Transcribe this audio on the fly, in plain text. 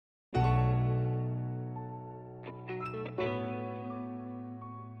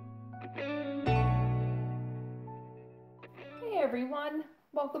everyone,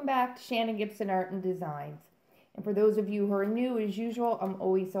 welcome back to Shannon Gibson Art and Designs. And for those of you who are new, as usual, I'm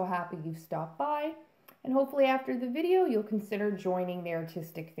always so happy you stopped by, and hopefully after the video you'll consider joining the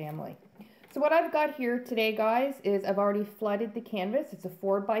artistic family. So what I've got here today, guys, is I've already flooded the canvas. It's a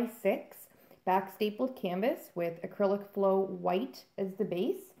 4x6 back stapled canvas with acrylic flow white as the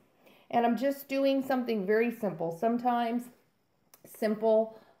base, and I'm just doing something very simple. Sometimes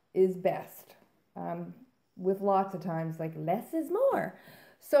simple is best. With lots of times, like, less is more.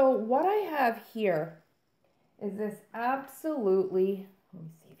 So what I have here is this absolutely, let me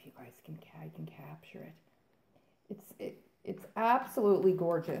see if you guys can capture it. It's absolutely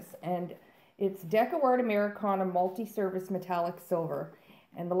gorgeous, and it's DecoArt Americana multi-service metallic silver.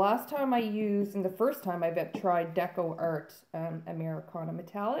 And the last time I used, and the first time I've tried DecoArt Americana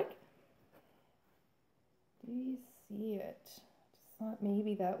metallic. Do you see it? Just thought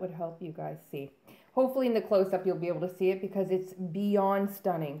maybe that would help you guys see. Hopefully in the close-up you'll be able to see it because it's beyond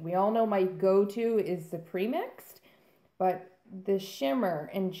stunning. We all know my go-to is the pre-mixed, but the shimmer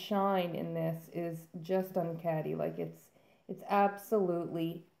and shine in this is just uncanny. Like, it's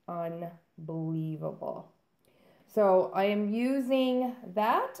absolutely unbelievable. So I am using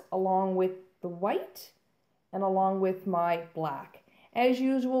that along with the white and along with my black. As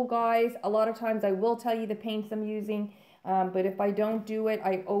usual, guys, a lot of times I will tell you the paints I'm using. But if I don't do it,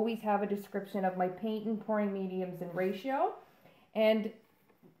 I always have a description of my paint and pouring mediums and ratio. And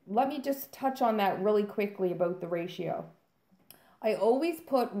let me just touch on that really quickly about the ratio. I always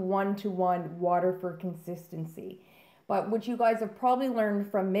put 1:1 water for consistency. But what you guys have probably learned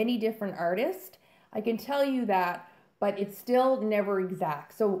from many different artists, I can tell you that, but it's still never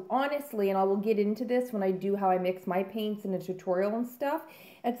exact. So honestly, and I will get into this when I do how I mix my paints in a tutorial and stuff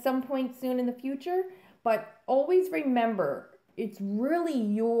at some point soon in the future. But always remember, it's really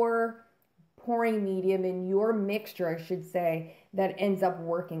your pouring medium and your mixture, I should say, that ends up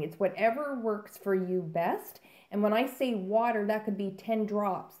working. It's whatever works for you best. And when I say water, that could be 10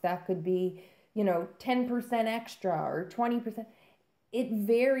 drops. That could be, 10% extra or 20%. It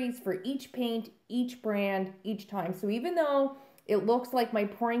varies for each paint, each brand, each time. So even though it looks like my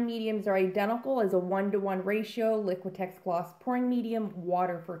pouring mediums are identical as a 1:1 ratio, Liquitex gloss pouring medium,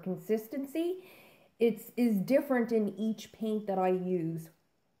 water for consistency, it is different in each paint that I use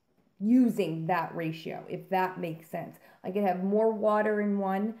using that ratio, if that makes sense. I can have more water in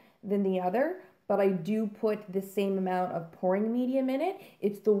one than the other, but I do put the same amount of pouring medium in it.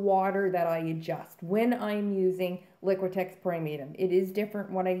 It's the water that I adjust when I'm using Liquitex pouring medium. It is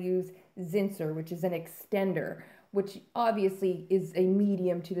different when I use Zinsser, which is an extender, which obviously is a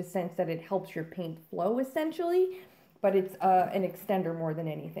medium to the sense that it helps your paint flow essentially, but it's an extender more than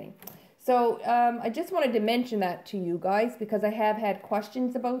anything. So I just wanted to mention that to you guys because I have had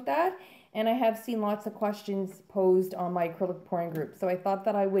questions about that, and I have seen lots of questions posed on my acrylic pouring group. So I thought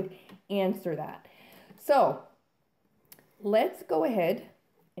that I would answer that. So let's go ahead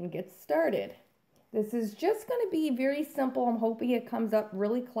and get started. This is just going to be very simple. I'm hoping it comes up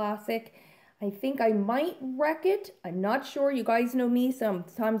really classic. I think I might wreck it. I'm not sure. You guys know me.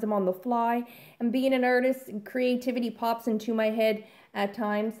 Sometimes I'm on the fly. And being an artist, creativity pops into my head at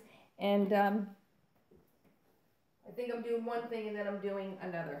times. And I think I'm doing one thing and then I'm doing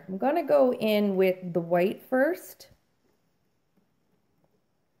another. I'm going to go in with the white first.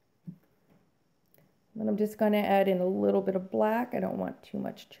 And I'm just going to add in a little bit of black. I don't want too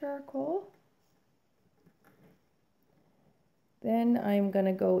much charcoal. Then I'm going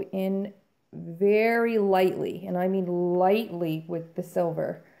to go in very lightly, and I mean lightly, with the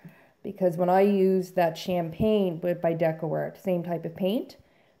silver. Because when I use that champagne by DecoArt, same type of paint,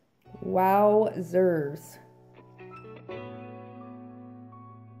 wowzers.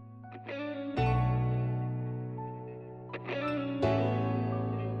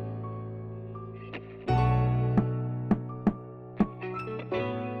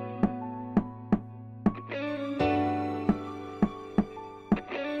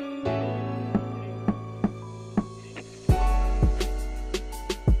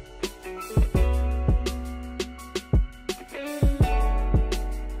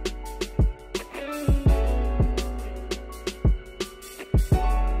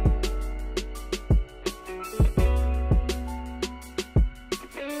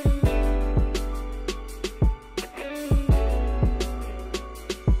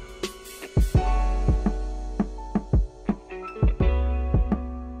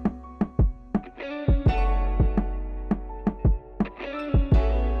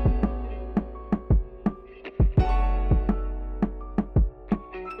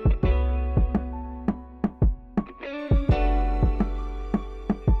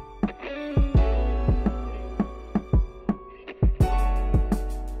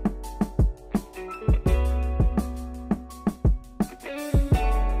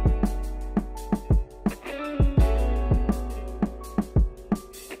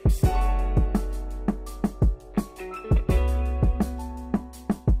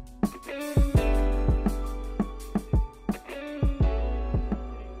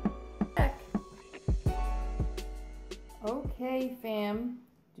 Okay, fam,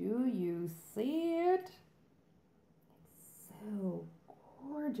 do you see it? It's so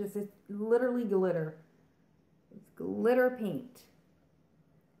gorgeous. It's literally glitter. It's glitter paint.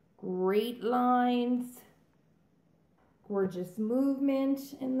 Great lines. Gorgeous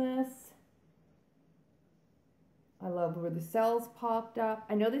movement in this. I love where the cells popped up.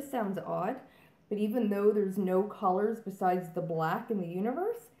 I know this sounds odd, but even though there's no colors besides the black in the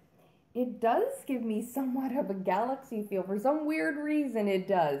universe, it does give me somewhat of a galaxy feel. For some weird reason, it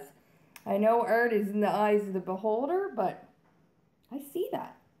does. I know art is in the eyes of the beholder, but I see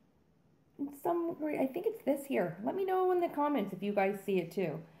that. I think it's this here. Let me know in the comments if you guys see it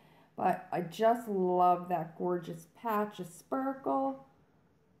too. But I just love that gorgeous patch of sparkle.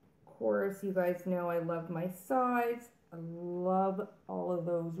 Of course, you guys know I love my sides. I love all of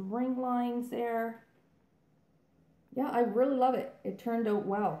those ring lines there. Yeah, I really love it. It turned out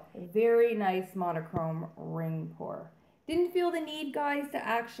well. A very nice monochrome ring pour. Didn't feel the need, guys, to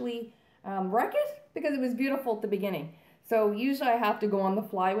actually wreck it because it was beautiful at the beginning. So usually I have to go on the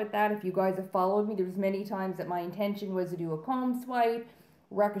fly with that. If you guys have followed me, there's many times that my intention was to do a comb swipe,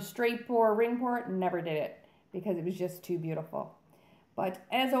 wreck a straight pour, ring pour, never did it because it was just too beautiful. But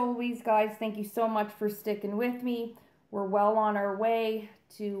as always, guys, thank you so much for sticking with me. We're well on our way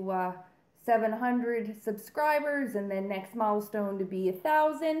to 700 subscribers, and then next milestone to be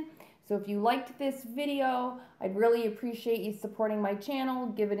 1,000. So if you liked this video, I'd really appreciate you supporting my channel,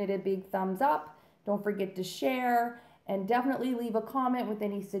 giving it a big thumbs up. Don't forget to share, and definitely leave a comment with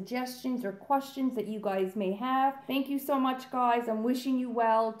any suggestions or questions that you guys may have. Thank you so much, guys. I'm wishing you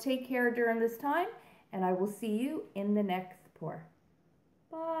well. Take care during this time, and I will see you in the next pour.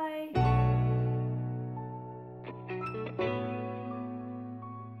 Bye.